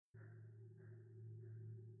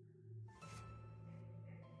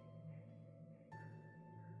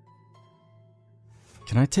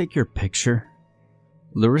Can I take your picture?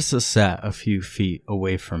 Larissa sat a few feet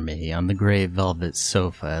away from me on the gray velvet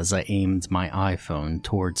sofa as I aimed my iPhone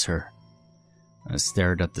towards her. I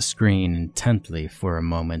stared at the screen intently for a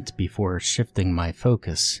moment before shifting my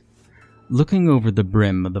focus, looking over the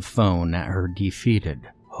brim of the phone at her defeated,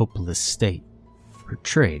 hopeless state,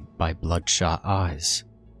 portrayed by bloodshot eyes.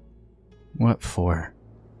 What for?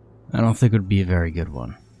 I don't think it would be a very good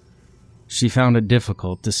one. She found it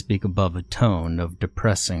difficult to speak above a tone of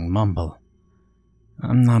depressing mumble.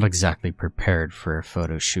 I'm not exactly prepared for a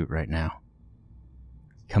photo shoot right now.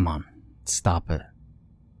 Come on, stop it.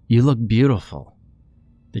 You look beautiful.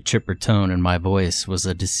 The chipper tone in my voice was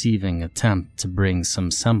a deceiving attempt to bring some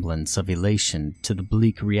semblance of elation to the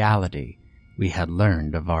bleak reality we had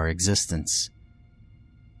learned of our existence.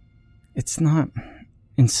 It's not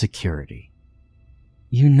insecurity.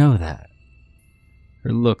 You know that.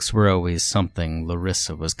 Her looks were always something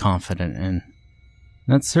Larissa was confident in.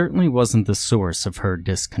 That certainly wasn't the source of her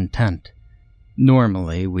discontent.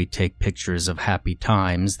 Normally, we take pictures of happy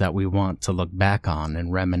times that we want to look back on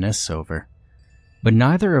and reminisce over. But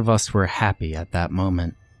neither of us were happy at that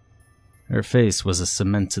moment. Her face was a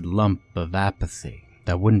cemented lump of apathy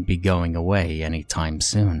that wouldn't be going away anytime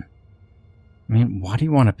soon. I mean, why do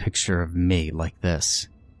you want a picture of me like this?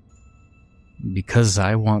 Because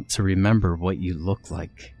I want to remember what you look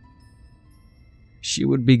like. She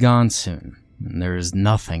would be gone soon, and there is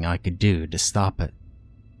nothing I could do to stop it.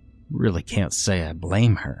 Really can't say I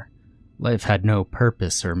blame her. Life had no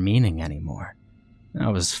purpose or meaning anymore. I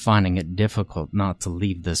was finding it difficult not to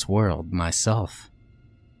leave this world myself.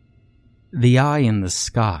 The eye in the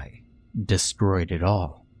sky destroyed it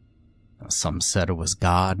all. Some said it was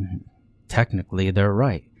God. Technically, they're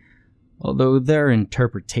right, although their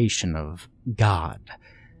interpretation of God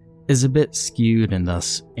is a bit skewed and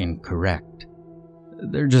thus incorrect.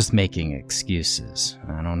 They're just making excuses.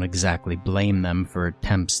 I don't exactly blame them for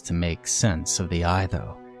attempts to make sense of the eye,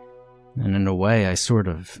 though. And in a way, I sort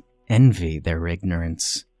of envy their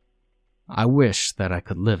ignorance. I wish that I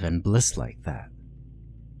could live in bliss like that.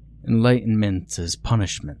 Enlightenment is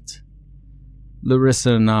punishment.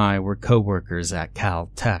 Larissa and I were co-workers at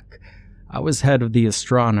Caltech. I was head of the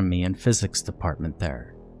astronomy and physics department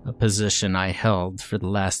there, a position I held for the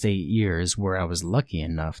last 8 years where I was lucky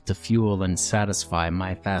enough to fuel and satisfy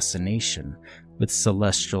my fascination with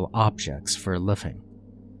celestial objects for a living.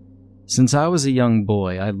 Since I was a young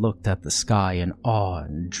boy, I looked at the sky in awe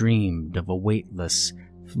and dreamed of a weightless,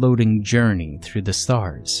 floating journey through the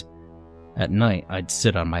stars. At night, I'd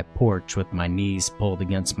sit on my porch with my knees pulled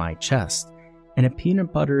against my chest and a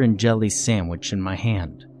peanut butter and jelly sandwich in my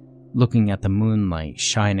hand, looking at the moonlight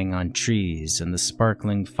shining on trees and the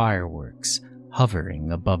sparkling fireworks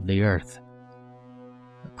hovering above the earth.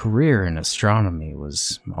 A career in astronomy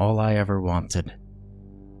was all I ever wanted.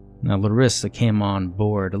 Now, Larissa came on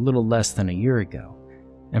board a little less than a year ago,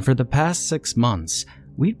 and for the past 6 months,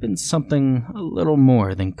 we'd been something a little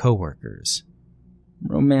more than coworkers.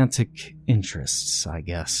 Romantic interests, I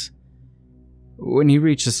guess. When you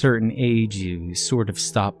reach a certain age, you sort of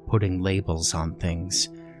stop putting labels on things.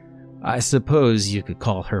 I suppose you could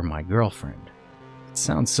call her my girlfriend. It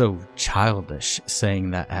sounds so childish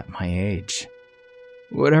saying that at my age.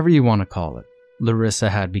 Whatever you want to call it, Larissa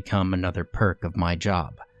had become another perk of my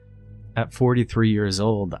job. At 43 years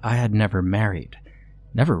old, I had never married,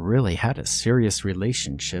 never really had a serious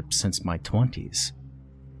relationship since my 20s.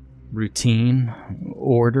 Routine,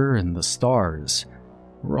 order, and the stars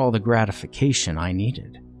were all the gratification I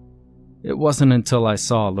needed. It wasn't until I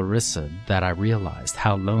saw Larissa that I realized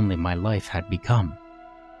how lonely my life had become.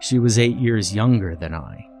 She was 8 years younger than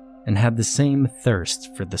I, and had the same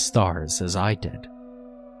thirst for the stars as I did.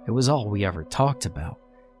 It was all we ever talked about,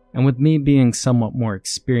 and with me being somewhat more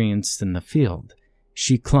experienced in the field,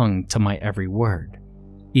 she clung to my every word,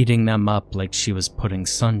 eating them up like she was putting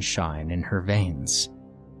sunshine in her veins.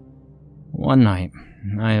 One night,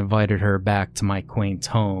 I invited her back to my quaint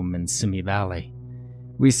home in Simi Valley.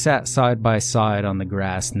 We sat side by side on the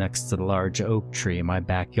grass next to the large oak tree in my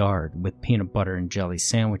backyard with peanut butter and jelly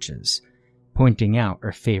sandwiches, pointing out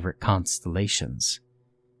our favorite constellations.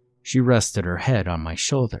 She rested her head on my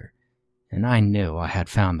shoulder, and I knew I had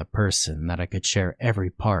found the person that I could share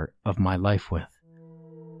every part of my life with.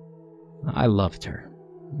 I loved her,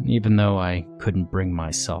 even though I couldn't bring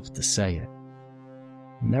myself to say it.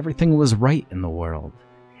 And everything was right in the world.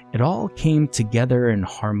 It all came together in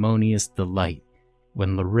harmonious delight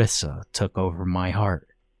when Larissa took over my heart.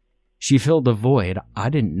 She filled a void I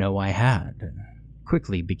didn't know I had, and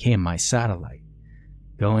quickly became my satellite,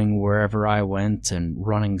 going wherever I went and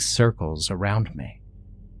running circles around me.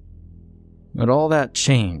 But all that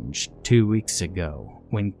changed 2 weeks ago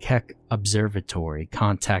when Keck Observatory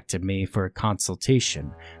contacted me for a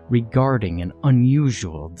consultation regarding an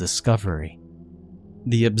unusual discovery.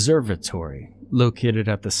 The observatory, located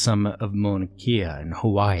at the summit of Mauna Kea in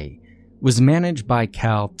Hawaii, was managed by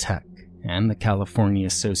Caltech and the California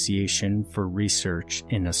Association for Research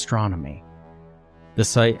in Astronomy. The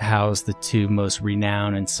site housed the two most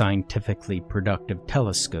renowned and scientifically productive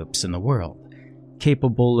telescopes in the world,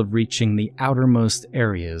 capable of reaching the outermost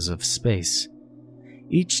areas of space.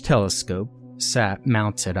 Each telescope sat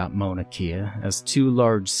mounted at Mauna Kea as two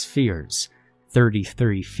large spheres,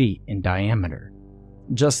 33 feet in diameter.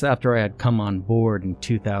 Just after I had come on board in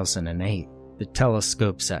 2008, the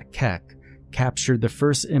telescopes at Keck captured the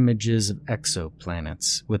first images of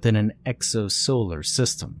exoplanets within an exosolar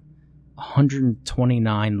system,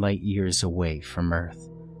 129 light-years away from Earth.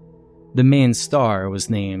 The main star was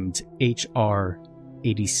named HR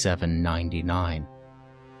 8799.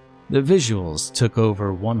 The visuals took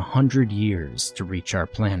over 100 years to reach our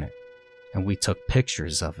planet, and we took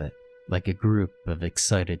pictures of it like a group of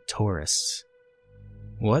excited tourists.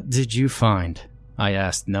 "What did you find?" I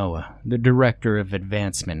asked Noah, the director of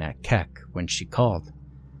advancement at Keck, when she called.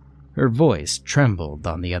 Her voice trembled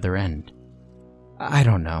on the other end. "I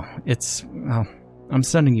don't know. I'm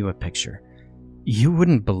sending you a picture. You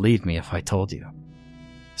wouldn't believe me if I told you."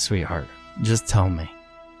 "Sweetheart, just tell me."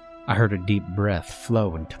 I heard a deep breath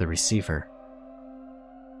flow into the receiver.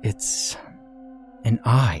 "It's an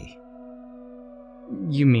eye."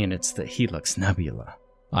 "You mean it's the Helix Nebula?"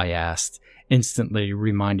 I asked, instantly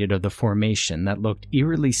reminded of the formation that looked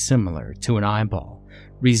eerily similar to an eyeball,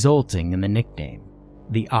 resulting in the nickname,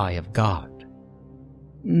 the Eye of God.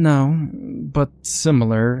 "No, but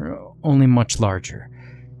similar, only much larger.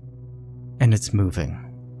 And it's moving."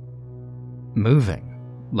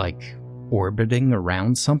 "Moving? Like orbiting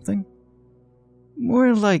around something?"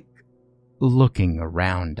 "More like looking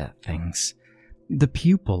around at things. The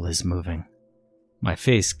pupil is moving." My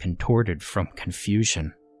face contorted from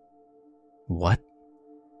confusion. "What?"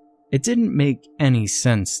 It didn't make any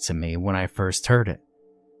sense to me when I first heard it.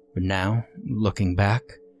 But now, looking back,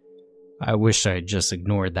 I wish I had just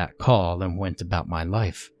ignored that call and went about my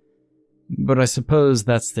life. But I suppose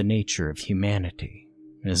that's the nature of humanity,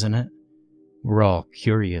 isn't it? We're all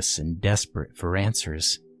curious and desperate for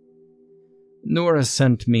answers. Nora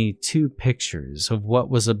sent me 2 pictures of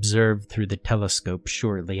what was observed through the telescope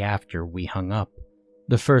shortly after we hung up.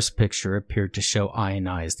 The first picture appeared to show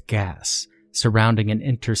ionized gas surrounding an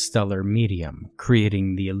interstellar medium,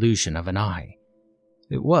 creating the illusion of an eye.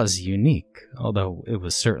 It was unique, although it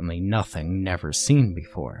was certainly nothing never seen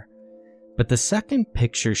before. But the second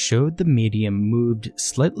picture showed the medium moved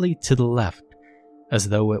slightly to the left, as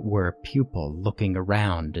though it were a pupil looking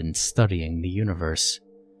around and studying the universe.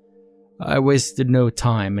 I wasted no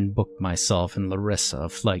time and booked myself and Larissa a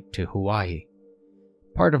flight to Hawaii.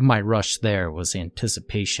 Part of my rush there was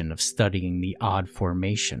anticipation of studying the odd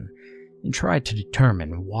formation and tried to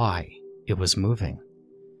determine why it was moving.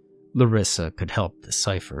 Larissa could help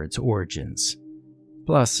decipher its origins.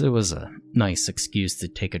 Plus, it was a nice excuse to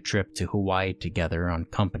take a trip to Hawaii together on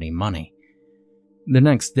company money. The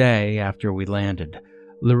next day, after we landed,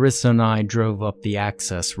 Larissa and I drove up the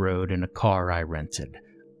access road in a car I rented,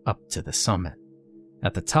 up to the summit.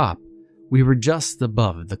 At the top, we were just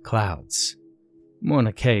above the clouds.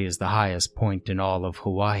 Mauna Kea is the highest point in all of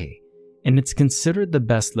Hawaii, and it's considered the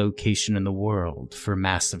best location in the world for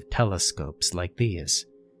massive telescopes like these.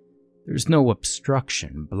 There's no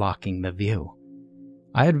obstruction blocking the view.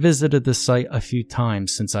 I had visited the site a few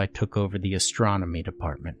times since I took over the astronomy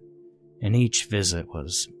department, and each visit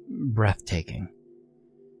was breathtaking.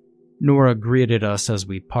 Nora greeted us as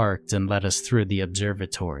we parked and led us through the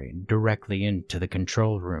observatory directly into the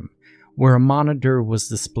control room, where a monitor was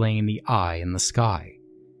displaying the eye in the sky.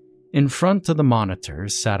 In front of the monitor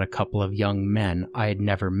sat a couple of young men I had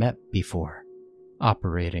never met before,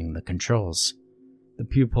 operating the controls. The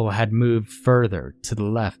pupil had moved further to the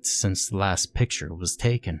left since the last picture was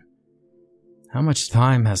taken. "How much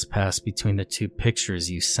time has passed between the 2 pictures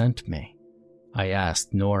you sent me?" I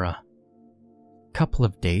asked Nora. "Couple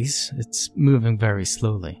of days. It's moving very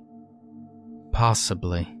slowly."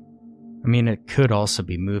 "Possibly. I mean, it could also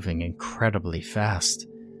be moving incredibly fast.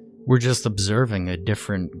 We're just observing a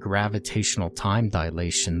different gravitational time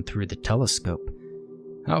dilation through the telescope.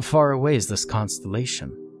 How far away is this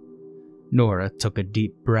constellation?" Nora took a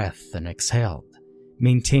deep breath and exhaled,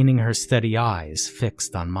 maintaining her steady eyes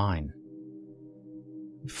fixed on mine.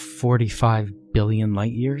 45 billion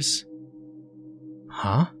light years?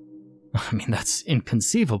 Huh? I mean, that's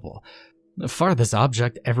inconceivable. The farthest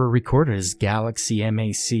object ever recorded is Galaxy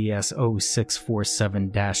MACS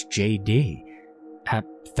 0647-JD at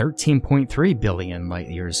 13.3 billion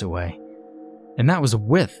light-years away. And that was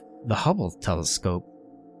with the Hubble telescope.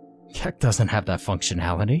 Keck doesn't have that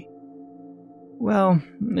functionality. Well,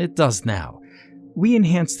 it does now. We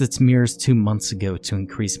enhanced its mirrors 2 months ago to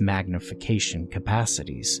increase magnification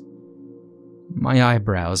capacities. My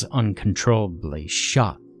eyebrows uncontrollably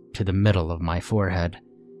shot to the middle of my forehead.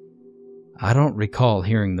 I don't recall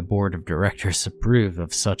hearing the board of directors approve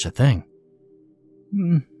of such a thing.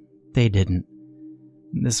 They didn't.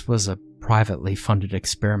 This was a privately funded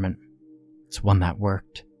experiment. It's one that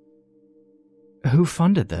worked. Who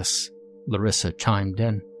funded this? Larissa chimed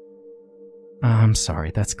in. I'm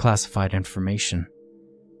sorry, that's classified information.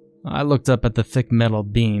 I looked up at the thick metal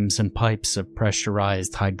beams and pipes of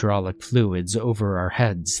pressurized hydraulic fluids over our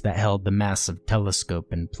heads that held the massive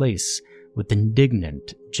telescope in place with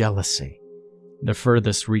indignant jealousy. The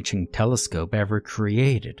furthest reaching telescope ever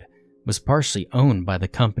created was partially owned by the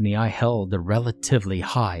company I held a relatively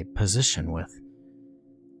high position with.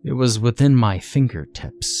 It was within my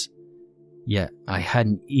fingertips, yet I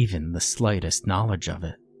hadn't even the slightest knowledge of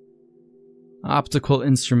it. Optical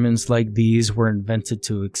instruments like these were invented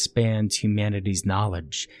to expand humanity's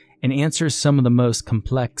knowledge and answer some of the most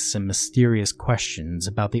complex and mysterious questions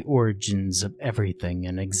about the origins of everything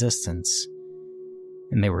in existence.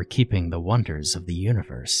 And they were keeping the wonders of the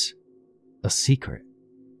universe a secret.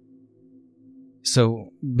 So,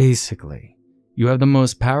 basically, you have the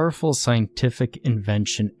most powerful scientific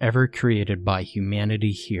invention ever created by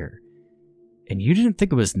humanity here, and you didn't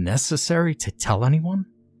think it was necessary to tell anyone?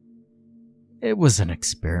 It was an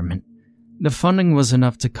experiment. The funding was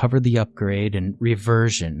enough to cover the upgrade and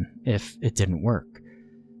reversion if it didn't work.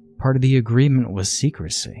 Part of the agreement was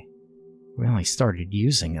secrecy. We only started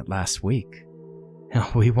using it last week.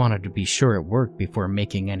 We wanted to be sure it worked before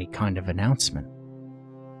making any kind of announcement.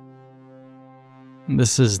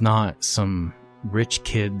 This is not some rich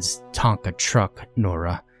kid's Tonka truck,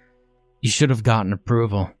 Nora. You should have gotten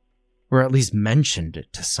approval, or at least mentioned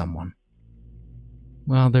it to someone.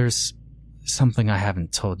 Well, there's something I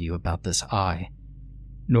haven't told you about this eye,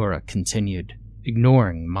 Nora continued,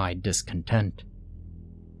 ignoring my discontent.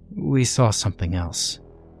 We saw something else.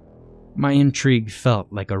 My intrigue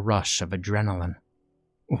felt like a rush of adrenaline.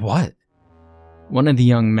 What? One of the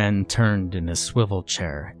young men turned in his swivel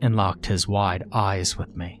chair and locked his wide eyes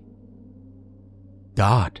with me.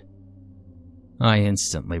 God. I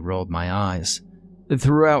instantly rolled my eyes.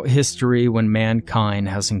 Throughout history, when mankind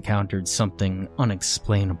has encountered something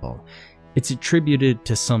unexplainable, it's attributed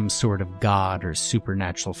to some sort of god or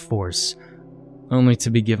supernatural force, only to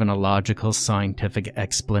be given a logical scientific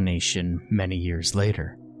explanation many years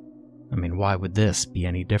later. I mean, why would this be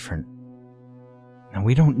any different? Now,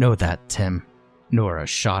 we don't know that, Tim. Nora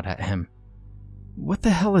shot at him. What the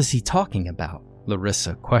hell is he talking about?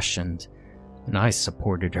 Larissa questioned, and I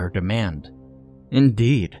supported her demand.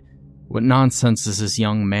 Indeed, what nonsense is this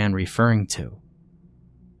young man referring to?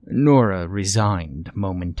 Nora resigned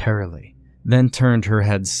momentarily, then turned her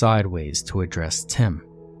head sideways to address Tim.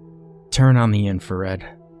 Turn on the infrared.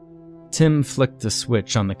 Tim flicked a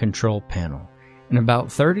switch on the control panel, and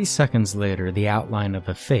about 30 seconds later the outline of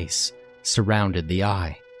a face surrounded the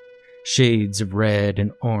eye. Shades of red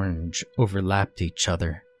and orange overlapped each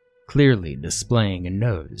other, clearly displaying a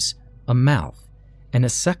nose, a mouth, and a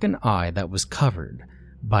second eye that was covered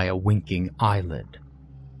by a winking eyelid.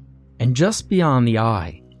 And just beyond the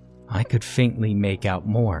eye, I could faintly make out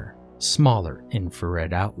more, smaller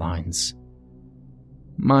infrared outlines.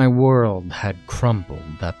 My world had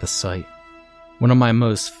crumbled at the sight. One of my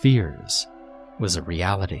most fears was a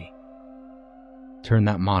reality. Turn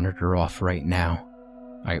that monitor off right now,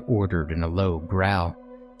 I ordered in a low growl.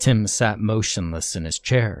 Tim sat motionless in his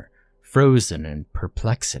chair, frozen in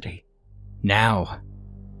perplexity. Now!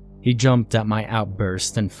 He jumped at my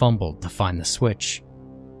outburst and fumbled to find the switch.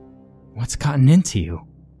 What's gotten into you?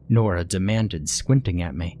 Nora demanded, squinting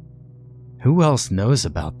at me. Who else knows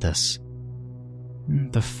about this?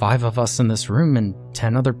 The 5 of us in this room and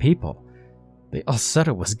 10 other people. They all said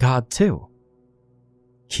it was God too.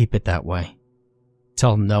 Keep it that way.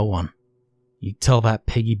 Tell no one. You tell that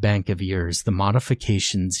piggy bank of yours the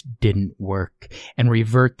modifications didn't work and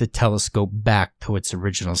revert the telescope back to its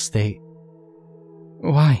original state.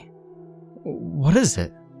 Why? What is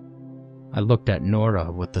it? I looked at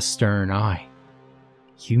Nora with a stern eye.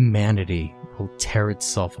 Humanity will tear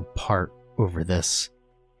itself apart over this.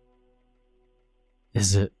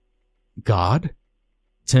 Is it God?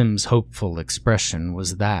 Tim's hopeful expression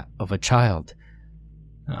was that of a child.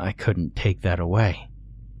 I couldn't take that away.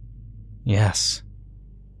 Yes.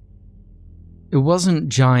 It wasn't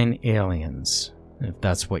giant aliens, if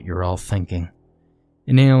that's what you're all thinking.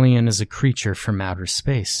 An alien is a creature from outer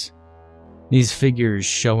space. These figures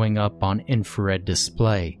showing up on infrared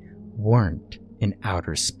display weren't in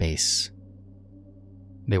outer space.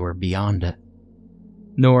 They were beyond it.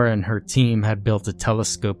 Nora and her team had built a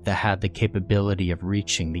telescope that had the capability of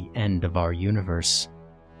reaching the end of our universe.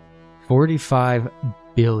 45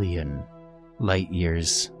 billion light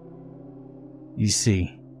years. You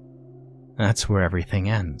see, that's where everything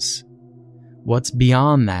ends. What's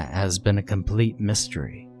beyond that has been a complete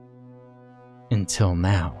mystery. Until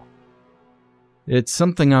now. It's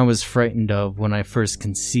something I was frightened of when I first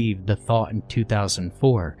conceived the thought in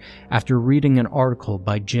 2004 after reading an article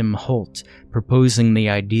by Jim Holt proposing the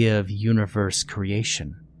idea of universe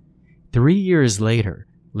creation. 3 years later,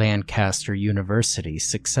 Lancaster University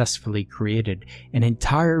successfully created an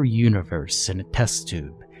entire universe in a test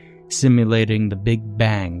tube, simulating the Big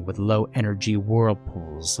Bang with low-energy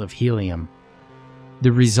whirlpools of helium.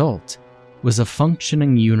 The result was a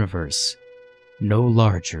functioning universe, no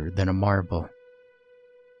larger than a marble.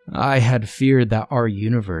 I had feared that our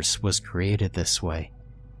universe was created this way,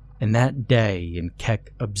 and that day in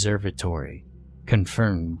Keck Observatory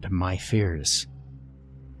confirmed my fears.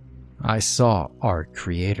 I saw our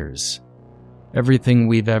creators. Everything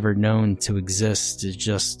we've ever known to exist is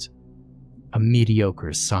just a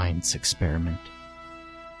mediocre science experiment.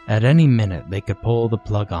 At any minute, they could pull the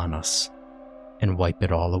plug on us and wipe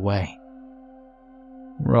it all away.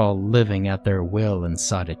 We're all living at their will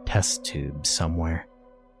inside a test tube somewhere.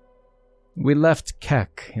 We left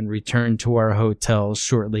Keck and returned to our hotel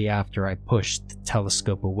shortly after I pushed the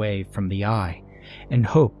telescope away from the eye and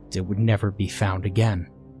hoped it would never be found again.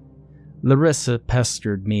 Larissa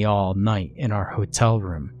pestered me all night in our hotel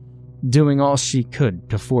room, doing all she could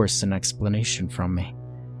to force an explanation from me.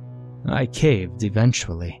 I caved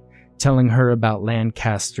eventually, telling her about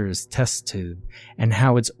Lancaster's test tube and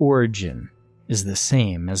how its origin is the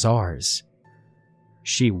same as ours.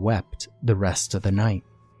 She wept the rest of the night.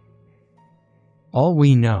 All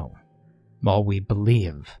we know, all we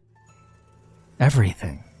believe,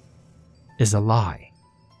 everything is a lie.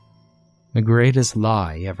 The greatest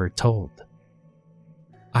lie ever told.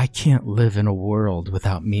 I can't live in a world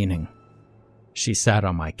without meaning. She sat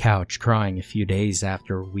on my couch crying a few days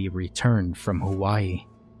after we returned from Hawaii.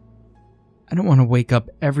 I don't want to wake up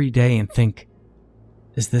every day and think,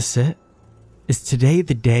 is this it? Is today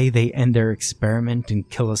the day they end their experiment and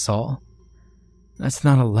kill us all? That's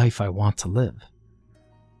not a life I want to live.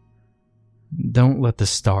 Don't let the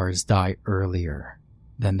stars die earlier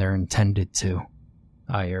than they're intended to,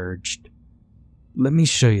 I urged. Let me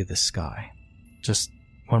show you the sky, just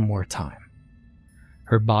one more time.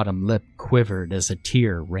 Her bottom lip quivered as a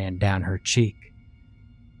tear ran down her cheek.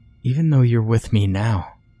 Even though you're with me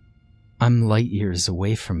now, I'm light years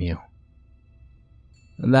away from you.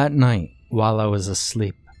 That night, while I was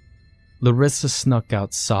asleep, Larissa snuck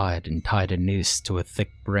outside and tied a noose to a thick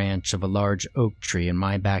branch of a large oak tree in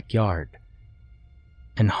my backyard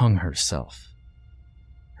and hung herself.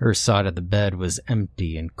 Her side of the bed was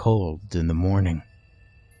empty and cold in the morning.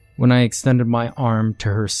 When I extended my arm to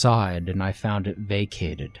her side and I found it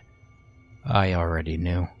vacated, I already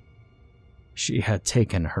knew. She had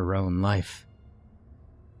taken her own life.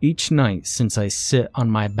 Each night since I sit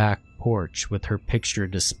on my back porch with her picture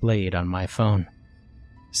displayed on my phone,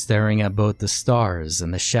 staring at both the stars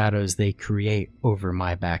and the shadows they create over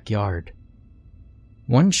my backyard.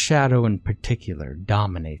 One shadow in particular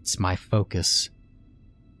dominates my focus,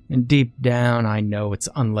 and deep down I know it's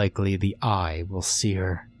unlikely the eye will see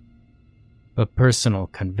her. But personal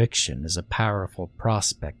conviction is a powerful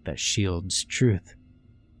prospect that shields truth.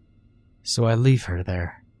 So I leave her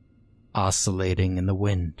there, oscillating in the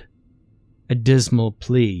wind, a dismal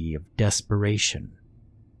plea of desperation,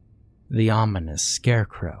 the ominous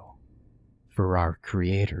scarecrow for our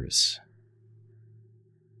creators.